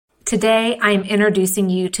Today, I'm introducing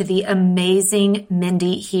you to the amazing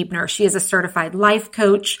Mindy Huebner. She is a certified life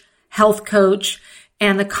coach, health coach,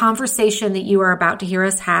 and the conversation that you are about to hear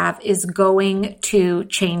us have is going to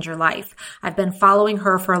change your life. I've been following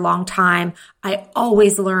her for a long time. I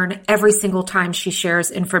always learn every single time she shares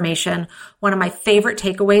information. One of my favorite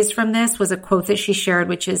takeaways from this was a quote that she shared,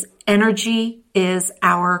 which is, "Energy is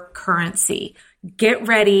our currency." Get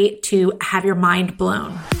ready to have your mind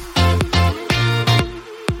blown.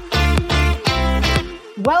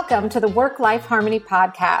 Welcome to the Work-Life Harmony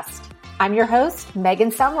Podcast. I'm your host,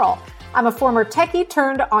 Megan Sumrell. I'm a former techie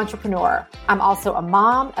turned entrepreneur. I'm also a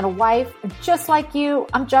mom and a wife. And just like you,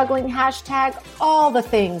 I'm juggling all the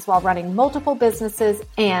things while running multiple businesses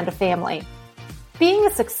and a family. Being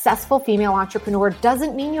a successful female entrepreneur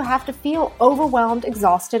doesn't mean you have to feel overwhelmed,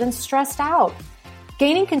 exhausted, and stressed out.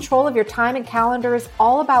 Gaining control of your time and calendar is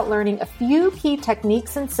all about learning a few key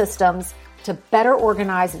techniques and systems to better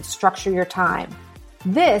organize and structure your time.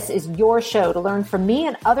 This is your show to learn from me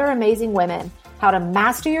and other amazing women how to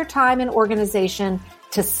master your time and organization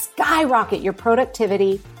to skyrocket your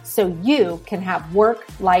productivity so you can have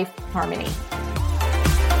work-life harmony.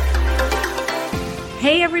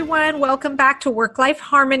 Hey everyone, welcome back to Work-Life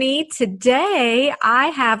Harmony. Today I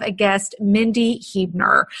have a guest, Mindy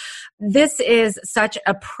Huebner. This is such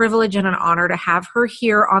a privilege and an honor to have her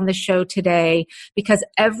here on the show today because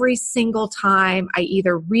every single time I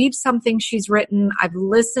either read something she's written, I've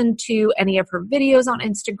listened to any of her videos on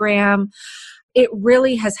Instagram, it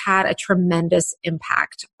really has had a tremendous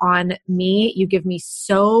impact on me. You give me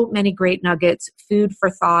so many great nuggets, food for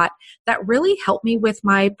thought that really help me with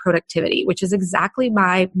my productivity, which is exactly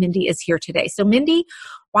why Mindy is here today. So Mindy,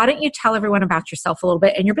 why don't you tell everyone about yourself a little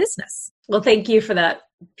bit and your business? Well, thank you for that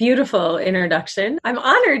beautiful introduction. I'm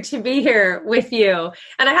honored to be here with you.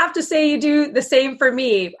 And I have to say you do the same for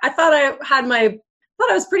me. I thought I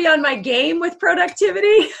was pretty on my game with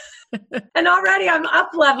productivity. And already I'm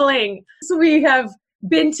up leveling. So we have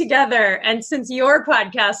been together and since your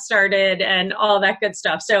podcast started and all that good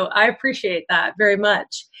stuff. So I appreciate that very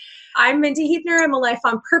much. I'm Mindy Huebner. I'm a life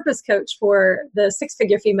on purpose coach for the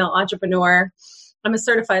six-figure female entrepreneur. I'm a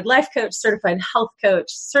certified life coach, certified health coach,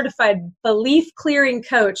 certified belief clearing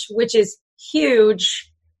coach, which is huge.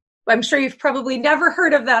 I'm sure you've probably never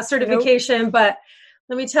heard of that certification, Nope. But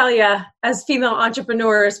let me tell you, as female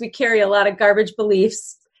entrepreneurs, we carry a lot of garbage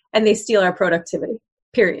beliefs and they steal our productivity,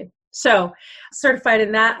 period. So certified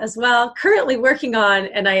in that as well. Currently working on,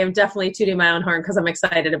 and I am definitely tooting my own horn because I'm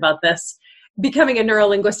excited about this, becoming a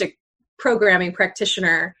neuro-linguistic programming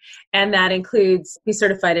practitioner. And that includes be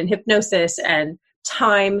certified in hypnosis and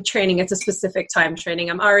time training. It's a specific time training.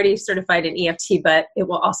 I'm already certified in EFT, but it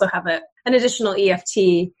will also have an additional EFT,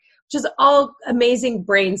 which is all amazing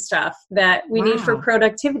brain stuff that we need for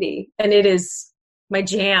productivity. And it is my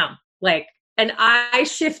jam. And I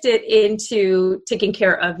shift it into taking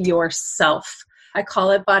care of yourself. I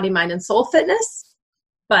call it body, mind, and soul fitness,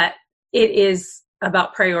 but it is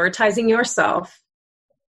about prioritizing yourself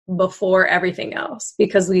before everything else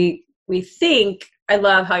because we think, I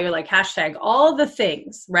love how you're like, hashtag all the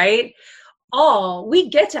things, right? We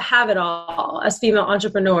get to have it all as female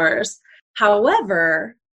entrepreneurs.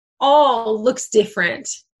 However, all looks different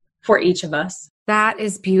for each of us. That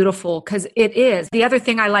is beautiful because it is. The other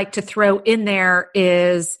thing I like to throw in there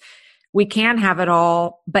is we can have it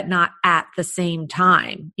all, but not at the same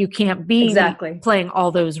time. You can't be playing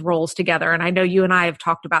all those roles together. And I know you and I have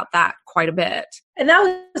talked about that quite a bit. And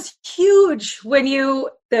that was huge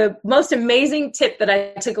the most amazing tip that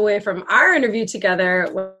I took away from our interview together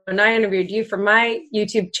when I interviewed you for my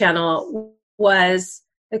YouTube channel was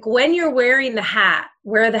like, when you're wearing the hat,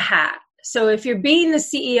 wear the hat. So if you're being the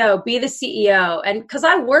CEO, be the CEO. And because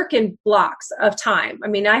I work in blocks of time. I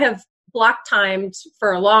mean, I have block timed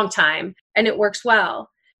for a long time and it works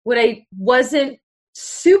well. What I wasn't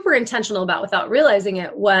super intentional about without realizing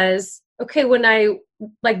it was, okay, when I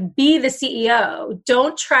be the CEO,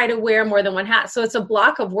 don't try to wear more than one hat. So it's a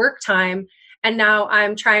block of work time. And now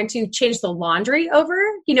I'm trying to change the laundry over,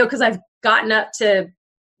 because I've gotten up to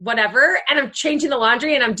whatever and I'm changing the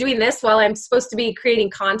laundry and I'm doing this while I'm supposed to be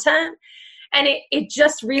creating content. And it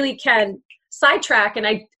just really can sidetrack. And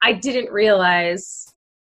I didn't realize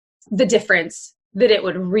the difference that it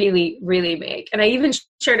would really, really make. And I even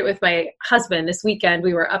shared it with my husband this weekend.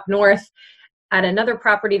 We were up north at another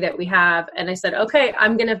property that we have. And I said, okay,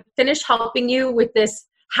 I'm going to finish helping you with this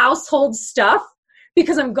household stuff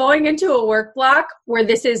because I'm going into a work block where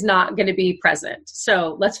this is not going to be present.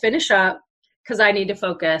 So let's finish up because I need to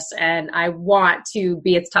focus and I want to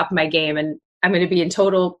be at the top of my game. And I'm going to be in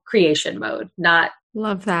total creation mode, not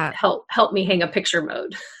Love that. Help me hang a picture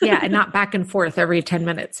mode. Yeah. And not back and forth every 10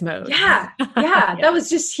 minutes mode. Yeah. That was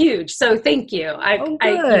just huge. So thank you.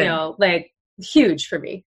 I like huge for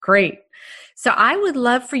me. Great. So I would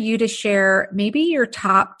love for you to share maybe your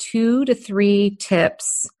top 2 to 3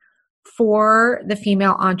 tips for the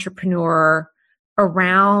female entrepreneur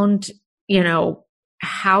around,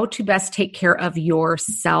 how to best take care of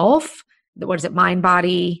yourself. What is it? Mind,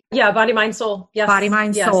 body? Yeah. Body, mind, soul. Yes. Body,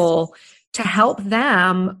 mind, soul, to help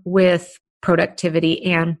them with productivity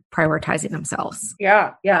and prioritizing themselves.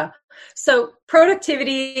 Yeah. So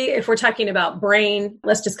productivity, if we're talking about brain,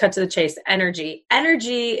 let's just cut to the chase. Energy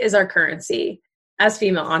is our currency as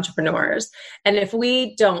female entrepreneurs. And if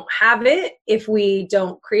we don't have it, if we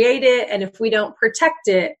don't create it, and if we don't protect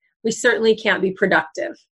it, we certainly can't be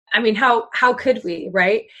productive. I mean, how could we,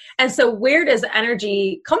 right? And so where does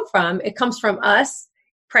energy come from? It comes from us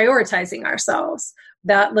prioritizing ourselves.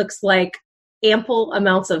 That looks like ample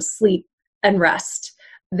amounts of sleep and rest.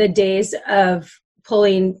 The days of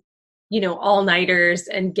pulling, all-nighters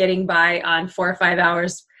and getting by on 4 or 5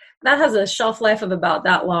 hours, that has a shelf life of about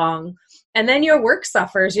that long. And then your work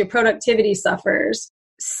suffers, your productivity suffers.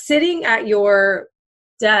 Sitting at your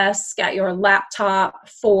desk, at your laptop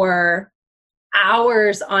for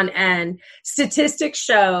hours on end, statistics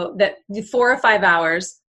show that 4 or 5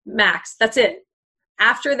 hours max, that's it.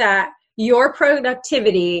 After that, your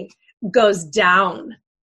productivity goes down,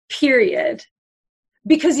 period.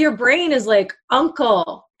 Because your brain is like,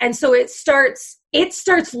 uncle. And so it starts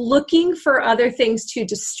looking for other things to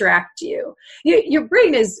distract you. Your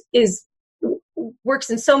brain works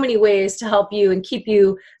in so many ways to help you and keep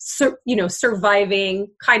you, surviving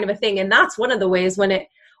kind of a thing. And that's one of the ways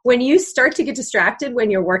when you start to get distracted when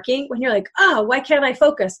you're working, when you're like, oh, why can't I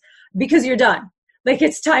focus? Because you're done. Like,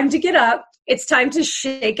 it's time to get up. It's time to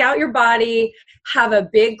shake out your body, have a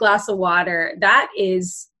big glass of water. That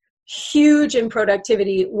is huge in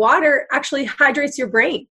productivity. Water actually hydrates your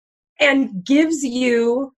brain and gives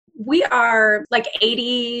you, we are like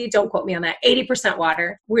 80, don't quote me on that, 80%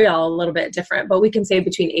 water. We're all a little bit different, but we can say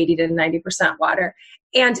between 80 to 90% water.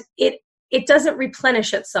 And it doesn't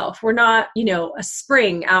replenish itself. We're not, a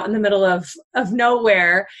spring out in the middle of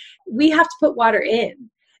nowhere. We have to put water in.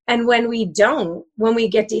 And when we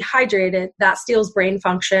get dehydrated, that steals brain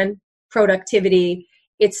function, productivity.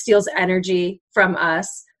 It steals energy from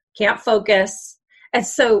us. Can't focus. And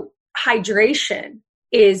so hydration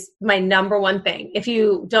is my number one thing. If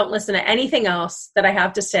you don't listen to anything else that I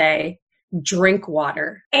have to say, drink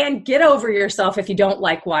water and get over yourself. If you don't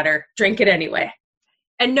like water, drink it anyway.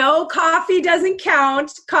 And no, coffee doesn't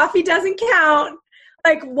count. Coffee doesn't count.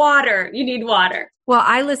 Like water, you need water. Well,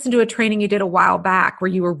 I listened to a training you did a while back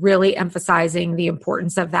where you were really emphasizing the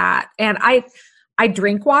importance of that. And I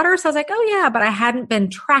drink water. So I was like, oh yeah, but I hadn't been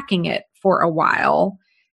tracking it for a while.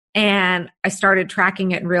 And I started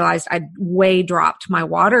tracking it and realized I'd way dropped my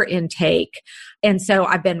water intake. And so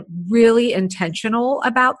I've been really intentional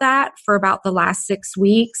about that for about the last 6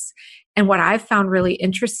 weeks. And what I've found really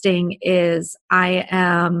interesting is I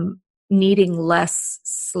am needing less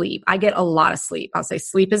sleep. I get a lot of sleep. I'll say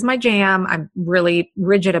sleep is my jam. I'm really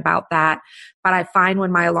rigid about that. But I find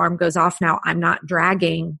when my alarm goes off now, I'm not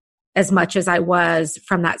dragging as much as I was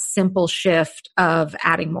from that simple shift of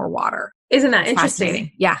adding more water. Isn't that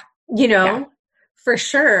interesting? Yeah. For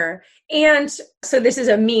sure. And so this is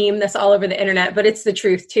a meme that's all over the internet, but it's the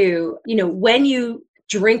truth too. When you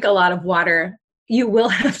drink a lot of water, you will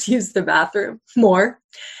have to use the bathroom more.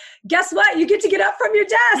 Guess what? You get to get up from your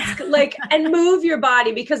desk, and move your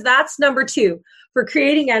body, because that's number 2 for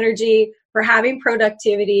creating energy, for having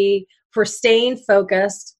productivity, for staying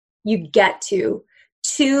focused. You get to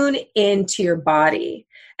tune into your body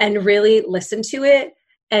and really listen to it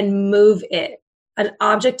and move it. An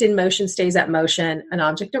object in motion stays at motion. An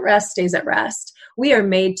object at rest stays at rest. We are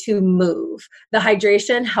made to move. The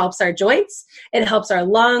hydration helps our joints. It helps our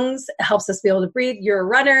lungs. It helps us be able to breathe. You're a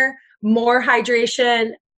runner. More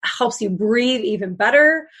hydration helps you breathe even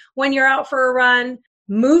better when you're out for a run.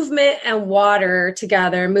 Movement and water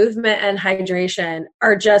together, movement and hydration,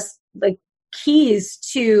 are just like keys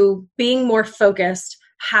to being more focused,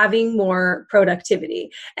 having more productivity.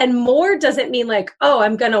 And more doesn't mean like, oh,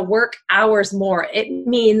 I'm going to work hours more. It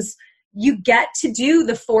means you get to do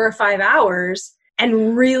the 4 or 5 hours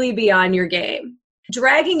and really be on your game.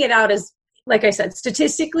 Dragging it out is, like I said,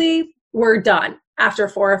 statistically, we're done after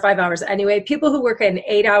 4 or 5 hours anyway. People who work an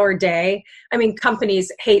 8-hour day,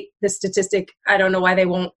 companies hate the statistic. I don't know why they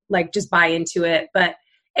won't just buy into it, but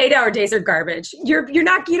 8-hour days are garbage. You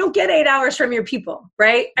don't get 8 hours from your people,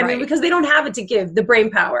 right? Because they don't have it to give, the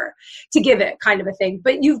brain power to give it, kind of a thing.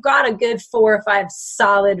 But you've got a good 4 or 5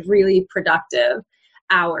 solid, really productive.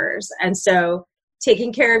 hours. And so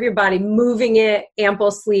taking care of your body, moving it,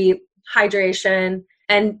 ample sleep, hydration,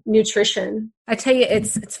 and nutrition. I tell you,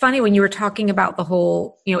 it's funny when you were talking about the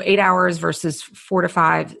whole, 8 hours versus 4 to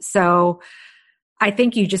 5. So I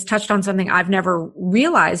think you just touched on something I've never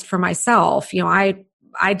realized for myself.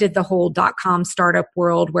 I did the whole .com startup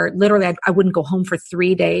world where literally I wouldn't go home for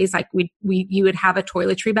 3 days. Like you would have a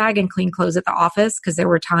toiletry bag and clean clothes at the office because there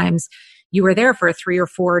were times you were there for a 3 or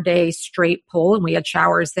 4 day straight pull and we had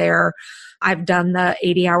showers there. I've done the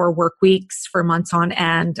 80-hour work weeks for months on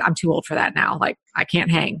end. I'm too old for that now. Like I can't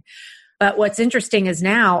hang. But what's interesting is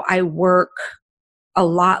now I work a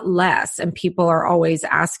lot less and people are always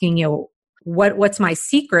asking, what's my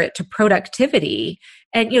secret to productivity?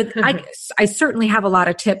 And, I certainly have a lot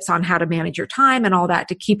of tips on how to manage your time and all that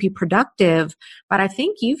to keep you productive. But I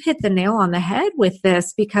think you've hit the nail on the head with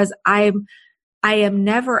this because I am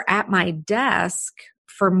never at my desk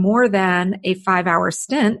for more than a 5-hour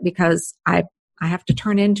stint because I have to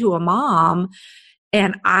turn into a mom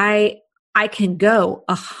and I can go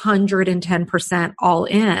 110% all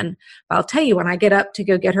in. But I'll tell you, when I get up to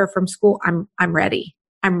go get her from school, I'm ready.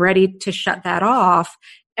 I'm ready to shut that off.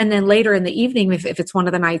 And then later in the evening, if it's one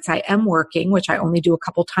of the nights I am working, which I only do a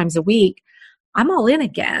couple times a week, I'm all in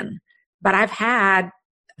again. But I've had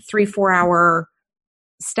 3-4 hour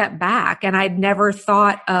step back and I'd never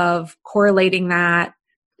thought of correlating that,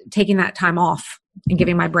 taking that time off and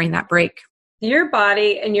giving my brain that break. Your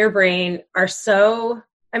body and your brain are so,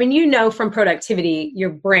 from productivity,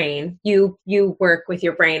 your brain, you work with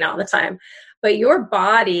your brain all the time, but your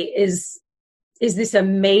body is this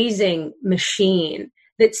amazing machine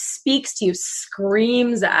that speaks to you,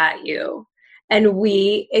 screams at you, and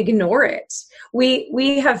we ignore it.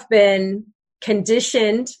 We have been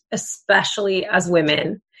conditioned, especially as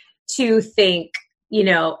women, to think,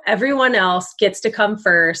 everyone else gets to come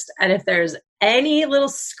first. And if there's any little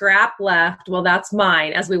scrap left, well, that's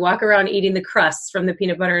mine, as we walk around eating the crusts from the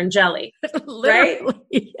peanut butter and jelly. Right?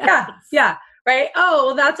 Yes. Yeah. Right.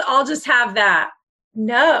 Oh, well, I'll just have that.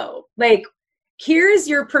 No, here's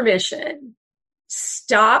your permission.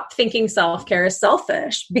 Stop thinking self-care is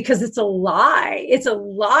selfish because it's a lie. It's a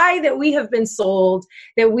lie that we have been sold,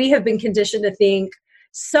 that we have been conditioned to think.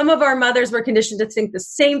 Some of our mothers were conditioned to think the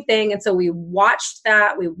same thing. And so we watched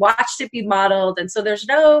that. We watched it be modeled. And so this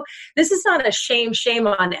is not a shame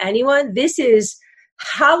on anyone. This is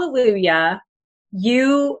hallelujah.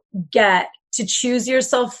 You get to choose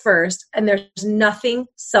yourself first. And there's nothing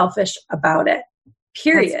selfish about it.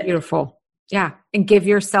 Period. That's beautiful. Yeah. And give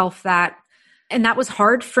yourself that. And that was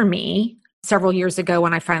hard for me several years ago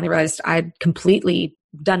when I finally realized I'd completely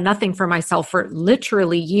done nothing for myself for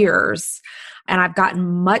literally years. And I've gotten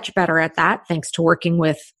much better at that thanks to working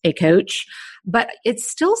with a coach. But it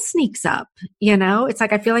still sneaks up, It's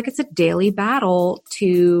like I feel like it's a daily battle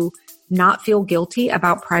to not feel guilty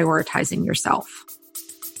about prioritizing yourself.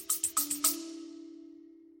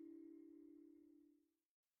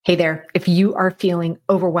 Hey there, if you are feeling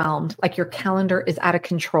overwhelmed, like your calendar is out of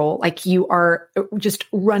control, like you are just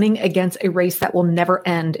running against a race that will never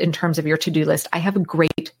end in terms of your to-do list, I have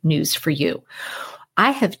great news for you.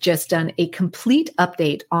 I have just done a complete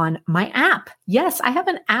update on my app. Yes, I have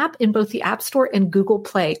an app in both the App Store and Google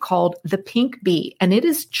Play called The Pink Bee, and it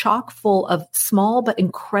is chock full of small but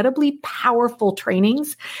incredibly powerful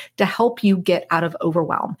trainings to help you get out of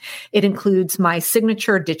overwhelm. It includes my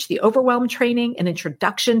signature Ditch the Overwhelm training, an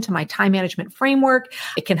introduction to my time management framework.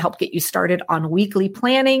 It can help get you started on weekly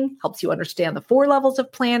planning, helps you understand the 4 levels of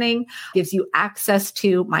planning, gives you access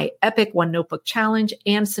to my epic One Notebook challenge,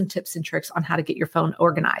 and some tips and tricks on how to get your phone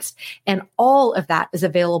organized. And all of that is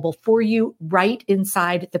available for you right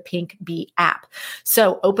inside the Pink Bee app.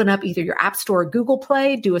 So open up either your App Store or Google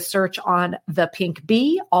Play, do a search on The Pink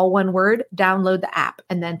Bee, all one word, download the app.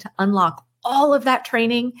 And then to unlock all of that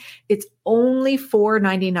training, it's only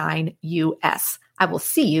 $4.99 US. I will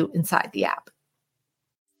see you inside the app.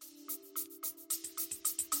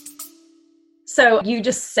 So you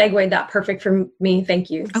just segued that perfect for me. Thank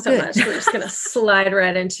you so much. We're just going to slide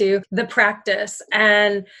right into the practice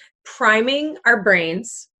and priming our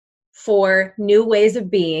brains for new ways of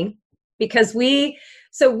being, because we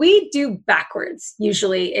do backwards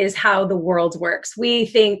usually is how the world works. We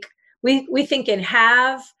think in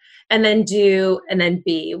have and then do and then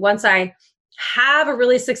be. Once I have a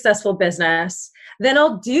really successful business, then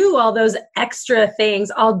I'll do all those extra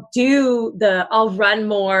things. I'll run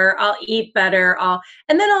more, I'll eat better,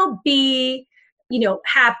 and then I'll be,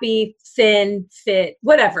 happy, thin, fit,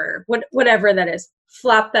 whatever that is.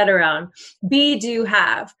 Flop that around. Be, do,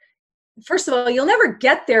 have. First of all, you'll never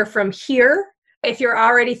get there from here if you're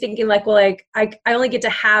already thinking I only get to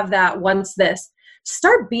have that once this.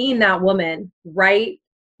 start being that woman right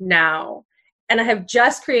now. And I have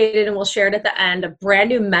just created, and we'll share it at the end, a brand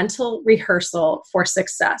new mental rehearsal for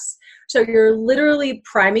success. So you're literally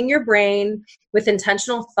priming your brain with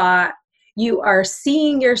intentional thought. You are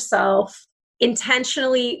seeing yourself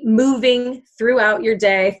intentionally moving throughout your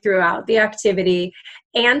day, throughout the activity,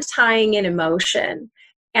 and tying in emotion.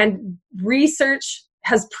 And research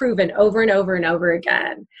has proven over and over and over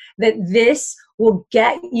again that this will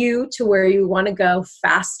get you to where you want to go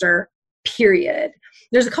faster, period.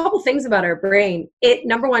 There's a couple things about our brain. It,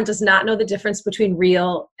 number one, does not know the difference between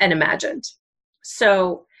real and imagined.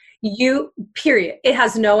 So period. It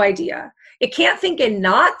has no idea. It can't think in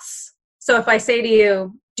knots. So if I say to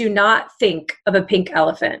you, do not think of a pink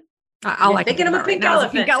elephant. I'll like thinking of a pink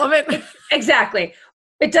elephant. Exactly.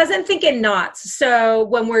 It doesn't think in knots. So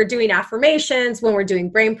when we're doing affirmations, when we're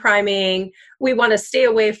doing brain priming, we want to stay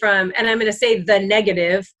away from, and I'm going to say the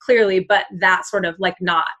negative clearly, but that sort of like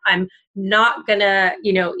not. I'm not going to,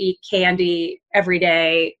 eat candy every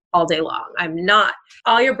day, all day long. I'm not.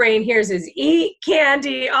 All your brain hears is eat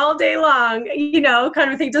candy all day long,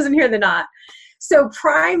 kind of thing. Doesn't hear the not. So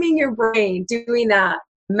priming your brain, doing that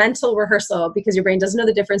mental rehearsal, because your brain doesn't know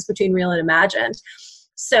the difference between real and imagined.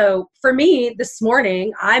 So for me, this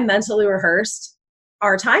morning, I mentally rehearsed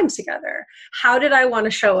our time together. How did I want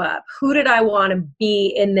to show up? Who did I want to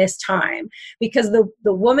be in this time? Because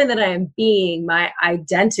the woman that I am being, my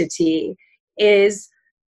identity, is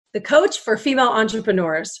the coach for female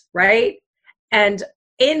entrepreneurs, right? And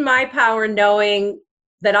in my power, knowing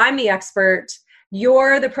that I'm the expert,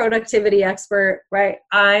 you're the productivity expert, right?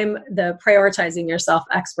 I'm the prioritizing yourself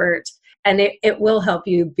expert. And it will help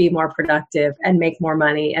you be more productive and make more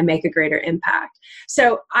money and make a greater impact.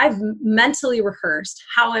 So I've mentally rehearsed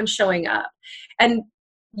how I'm showing up. And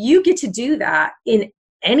you get to do that in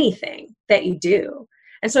anything that you do.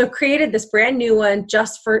 And so I've created this brand new one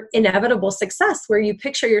just for inevitable success, where you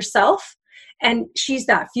picture yourself and she's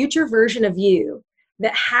that future version of you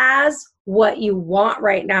that has what you want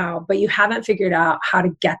right now, but you haven't figured out how to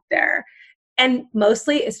get there. And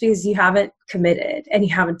mostly it's because you haven't committed and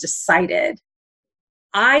you haven't decided.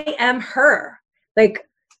 I am her. Like,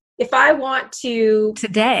 if I want to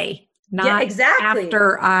today, not exactly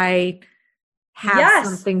after I have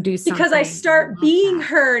something, do something. Because I start being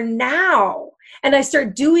her now, and I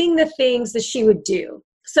start doing the things that she would do.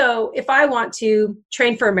 So if I want to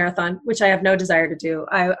train for a marathon, which I have no desire to do,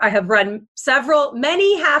 I have run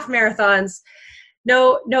many half marathons.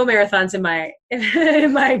 No marathons in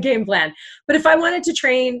my game plan. But if I wanted to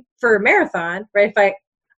train for a marathon, right?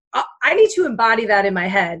 I need to embody that in my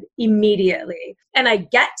head immediately. And I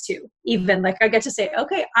get to say,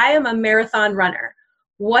 okay, I am a marathon runner.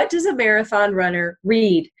 What does a marathon runner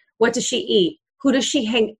read? What does she eat? Who does she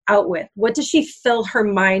hang out with? What does she fill her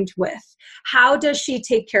mind with? How does she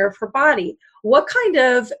take care of her body? What kind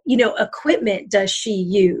of, equipment does she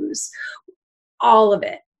use? All of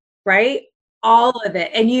it, right? All of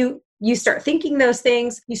it. And you start thinking those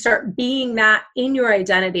things, you start being that in your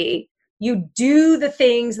identity. You do the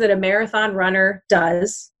things that a marathon runner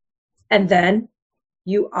does, and then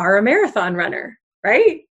you are a marathon runner,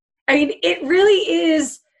 right? I mean, it really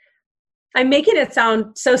is. I'm making it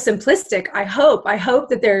sound so simplistic. I hope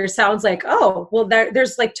that there sounds like, oh, well,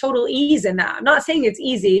 there's like total ease in that. I'm not saying it's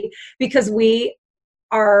easy, because we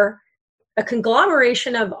are a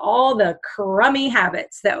conglomeration of all the crummy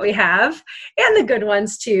habits that we have, and the good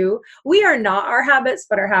ones too. We are not our habits,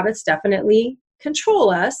 but our habits definitely control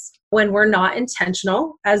us when we're not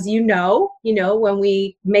intentional, as when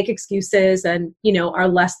we make excuses and, are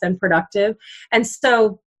less than productive. And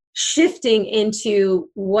so shifting into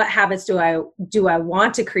what habits do I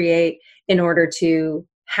want to create in order to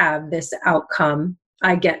have this outcome,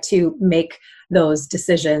 I get to make those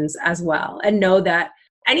decisions as well, and know that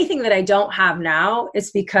anything that I don't have now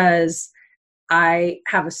is because I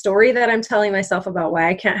have a story that I'm telling myself about why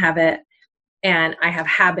I can't have it. And I have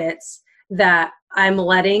habits that I'm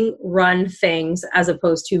letting run things as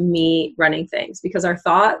opposed to me running things, because our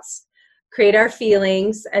thoughts create our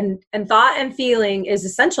feelings, and thought and feeling is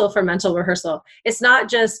essential for mental rehearsal. It's not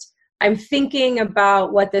just I'm thinking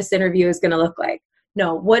about what this interview is going to look like.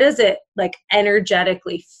 No, what does it like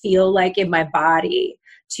energetically feel like in my body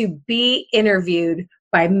to be interviewed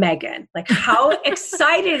by Megan? Like, how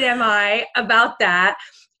excited am I about that?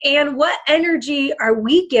 And what energy are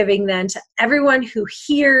we giving then to everyone who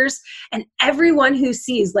hears and everyone who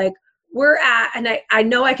sees? Like, we're at, and I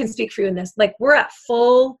know I can speak for you in this, like, we're at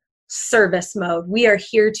full service mode. We are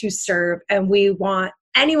here to serve, and we want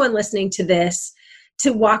anyone listening to this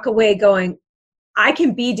to walk away going, I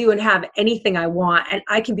can be, do, and have anything I want, and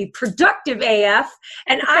I can be productive AF,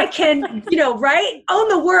 and I can, right? Own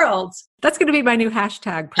the world. That's going to be my new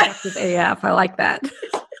hashtag, productive AF. I like that.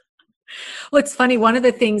 Well, it's funny. One of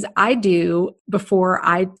the things I do before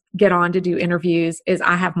I get on to do interviews is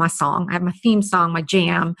I have my song. I have my theme song, my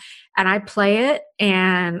jam, and I play it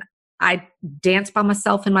and I dance by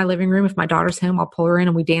myself in my living room. If my daughter's home, I'll pull her in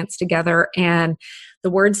and we dance together. And the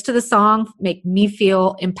words to the song make me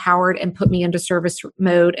feel empowered and put me into service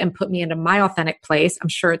mode and put me into my authentic place. I'm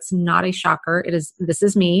sure it's not a shocker. This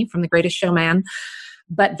is me from The Greatest Showman.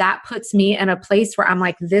 But that puts me in a place where I'm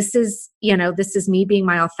like, this is me being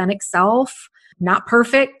my authentic self, not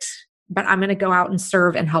perfect, but I'm going to go out and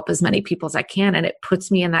serve and help as many people as I can. And it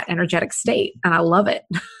puts me in that energetic state. And I love it.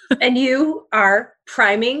 And you are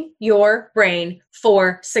priming your brain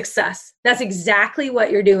for success. That's exactly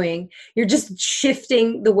what you're doing. You're just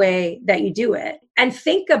shifting the way that you do it. And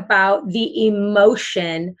think about the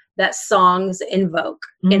emotion that songs invoke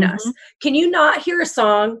in us. Can you not hear a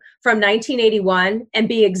song from 1981 and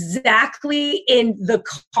be exactly in the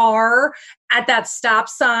car at that stop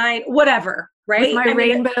sign, whatever, right? With my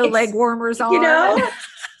rainbow leg warmers on.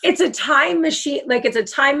 It's a time machine. Like it's a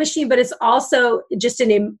time machine, but it's also just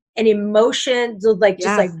an emotion, like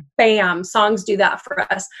bam, songs do that for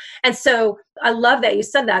us. And so I love that you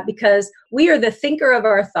said that, because we are the thinker of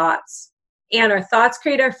our thoughts, and our thoughts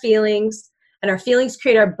create our feelings, and our feelings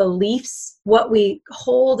create our beliefs, what we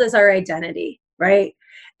hold as our identity, right?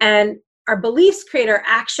 And our beliefs create our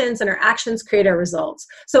actions, and our actions create our results.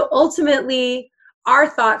 So ultimately, our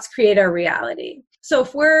thoughts create our reality. So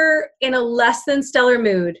if we're in a less than stellar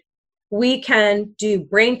mood, we can do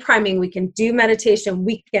brain priming, we can do meditation,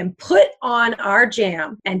 we can put on our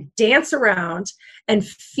jam and dance around and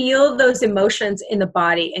feel those emotions in the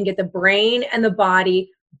body and get the brain and the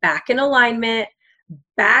body back in alignment,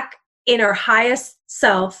 back in our highest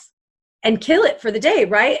self, and kill it for the day,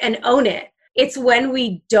 right? And own it. It's when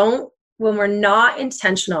we're not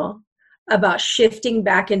intentional about shifting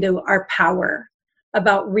back into our power,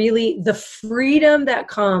 about really the freedom that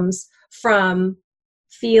comes from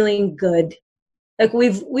feeling good. Like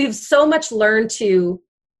we've so much learned to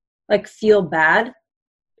like feel bad.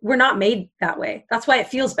 We're not made that way. That's why it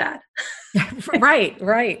feels bad.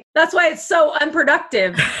 Right. That's why it's so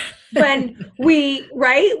unproductive. When we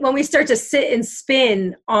start to sit and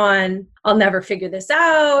spin on, I'll never figure this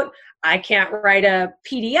out. I can't write a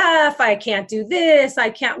PDF. I can't do this. I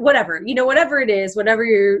can't, whatever it is, whatever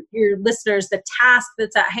your listeners, the task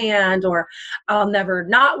that's at hand, or I'll never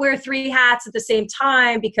not wear 3 hats at the same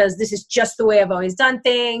time because this is just the way I've always done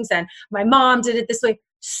things. And my mom did it this way.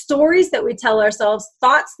 Stories that we tell ourselves,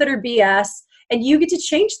 thoughts that are BS, and you get to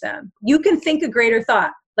change them. You can think a greater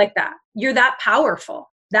thought like that. You're that powerful.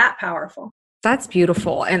 That's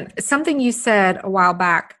beautiful. And something you said a while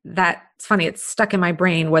back that it's funny, it's stuck in my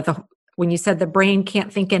brain when you said the brain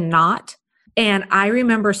can't think in not. And I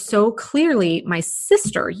remember so clearly my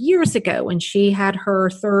sister years ago when she had her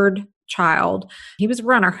 3rd child. He was a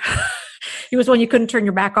runner. He was one you couldn't turn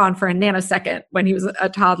your back on for a nanosecond when he was a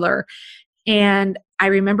toddler. And I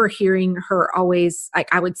remember hearing her always, like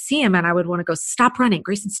I would see him and I would want to go, stop running,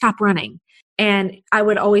 Grayson, stop running. And I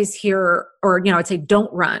would always hear, or, I'd say,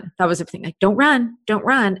 don't run. That was the thing, like, don't run.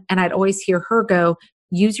 And I'd always hear her go,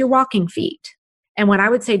 use your walking feet. And when I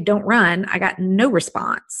would say, don't run, I got no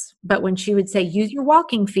response. But when she would say, use your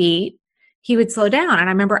walking feet, he would slow down. And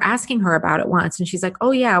I remember asking her about it once. And she's like,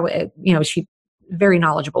 oh yeah, she very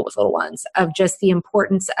knowledgeable with little ones, of just the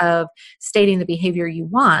importance of stating the behavior you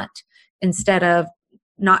want instead of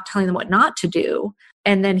not telling them what not to do.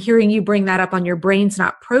 And then hearing you bring that up on your brain's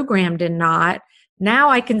not programmed in not, now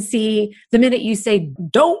I can see the minute you say,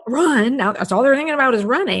 don't run, now that's all they're thinking about is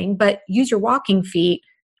running, but use your walking feet.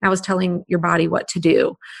 I was telling your body what to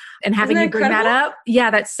do. And having you bring that up,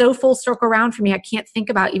 that's so full circle around for me. I can't think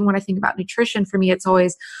about, even when I think about nutrition, for me, it's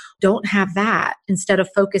always don't have that, instead of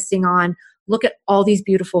focusing on, look at all these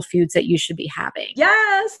beautiful foods that you should be having.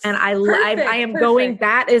 Yes. And I am going,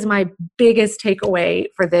 that is my biggest takeaway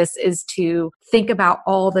for this, is to think about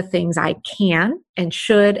all the things I can and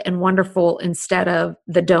should and wonderful instead of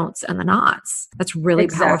the don'ts and the nots. That's really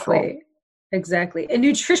powerful. Exactly. And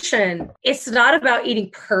nutrition, it's not about eating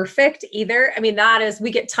perfect either. I mean,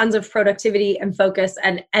 we get tons of productivity and focus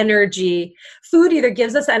and energy. Food either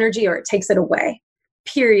gives us energy or it takes it away,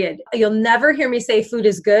 period. You'll never hear me say food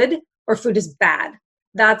is good or food is bad.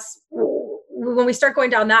 That's when we start going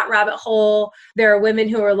down that rabbit hole. There are women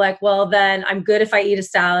who are like, well, then I'm good if I eat a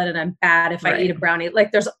salad and I'm bad if I eat a brownie.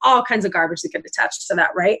 Like there's all kinds of garbage that get attached to that,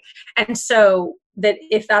 right? And so that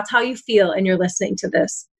if that's how you feel and you're listening to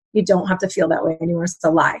this, you don't have to feel that way anymore. It's a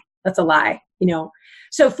lie. That's a lie,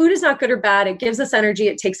 So food is not good or bad. It gives us energy.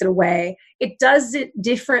 It takes it away. It does it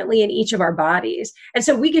differently in each of our bodies. And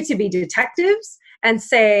so we get to be detectives and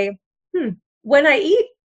say, when I eat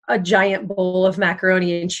a giant bowl of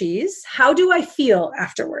macaroni and cheese, how do I feel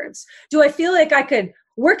afterwards? Do I feel like I could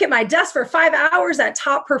work at my desk for 5 hours at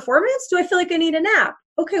top performance? Do I feel like I need a nap?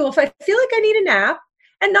 Okay, well, if I feel like I need a nap,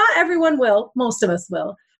 and not everyone will, most of us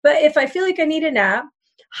will, but if I feel like I need a nap,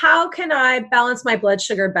 how can I balance my blood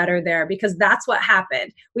sugar better there? Because that's what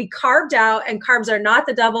happened. We carved out, and carbs are not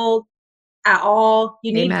the devil at all.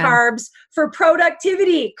 You need carbs for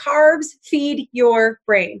productivity. Carbs feed your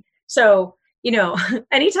brain. So,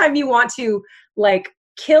 anytime you want to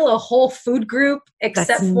kill a whole food group,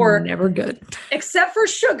 except for never good, except for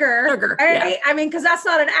sugar, right? Yeah. I mean, because that's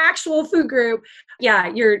not an actual food group. Yeah,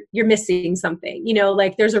 you're missing something.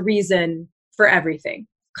 There's a reason for everything.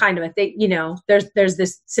 Kind of a thing, there's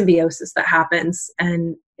this symbiosis that happens,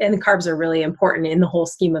 and the carbs are really important in the whole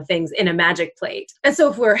scheme of things in a magic plate. And so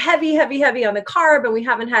if we're heavy on the carb, and we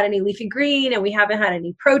haven't had any leafy green, and we haven't had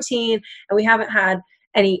any protein, and we haven't had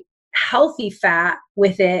any healthy fat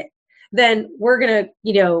with it, then we're going to,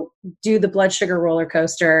 do the blood sugar roller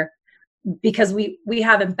coaster because we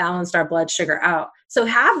haven't balanced our blood sugar out. So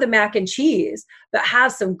have the mac and cheese, but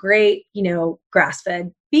have some great,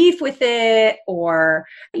 grass-fed beef with it, or,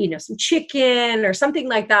 some chicken or something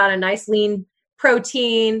like that, a nice lean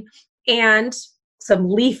protein, and some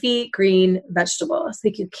leafy green vegetables.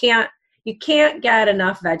 You can't get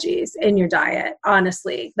enough veggies in your diet,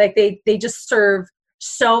 honestly. They just serve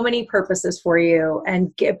so many purposes for you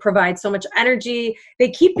and provide so much energy. They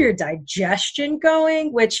keep your digestion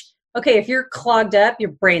going, which, okay, if you're clogged up, your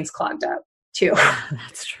brain's clogged up too.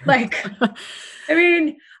 That's true. I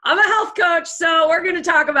mean, I'm a health coach, so we're going to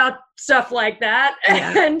talk about stuff like that.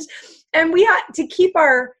 Yeah. And we have to keep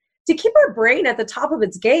our brain at the top of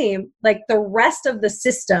its game. The rest of the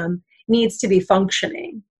system needs to be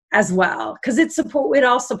functioning as well, because it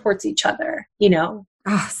all supports each other,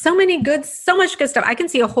 Oh, so much good stuff. I can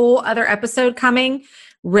see a whole other episode coming,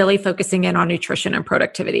 really focusing in on nutrition and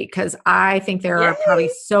productivity, because I think there are probably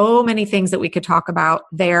so many things that we could talk about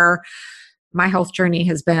there. My health journey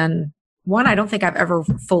has been one I don't think I've ever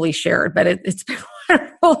fully shared, but it's been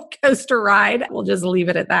a roller coaster ride. We'll just leave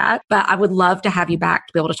it at that. But I would love to have you back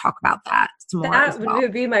to be able to talk about that some more as well. That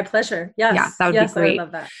would be my pleasure. Yes. Yeah, that would be great. I would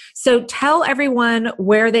love that. So tell everyone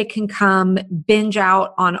where they can come binge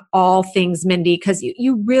out on all things Mindy, because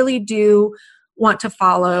you really do want to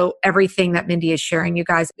follow everything that Mindy is sharing, you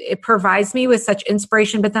guys. It provides me with such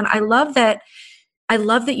inspiration, but then I love that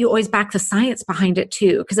you always back the science behind it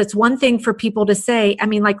too, because it's one thing for people to say,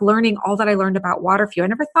 learning all that I learned about water for you. I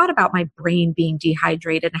never thought about my brain being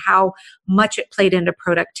dehydrated and how much it played into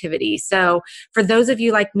productivity. So for those of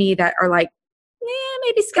you like me that are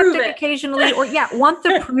maybe skeptic occasionally, or want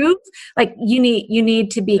the proof, you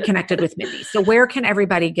need to be connected with Mindy. So where can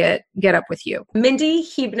everybody get up with you?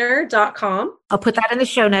 MindyHuebner.com. I'll put that in the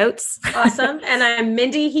show notes. Awesome. And I'm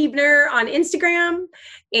Mindy Huebner on Instagram,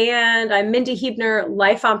 and I'm Mindy Huebner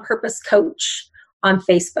Life on Purpose Coach on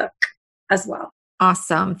Facebook as well.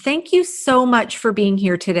 Awesome. Thank you so much for being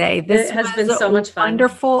here today. This has been so much fun.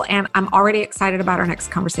 Wonderful. And I'm already excited about our next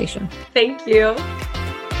conversation. Thank you.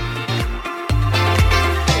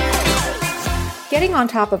 Getting on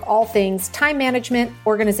top of all things time management,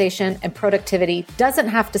 organization, and productivity doesn't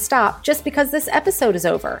have to stop just because this episode is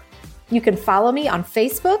over. You can follow me on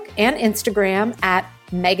Facebook and Instagram at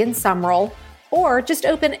Megan Sumrell, or just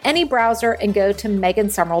open any browser and go to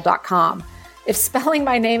megansumrell.com. If spelling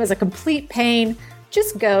my name is a complete pain,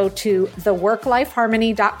 just go to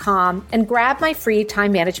theworklifeharmony.com and grab my free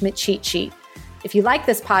time management cheat sheet. If you like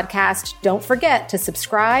this podcast, don't forget to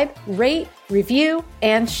subscribe, rate, review,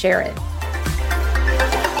 and share it.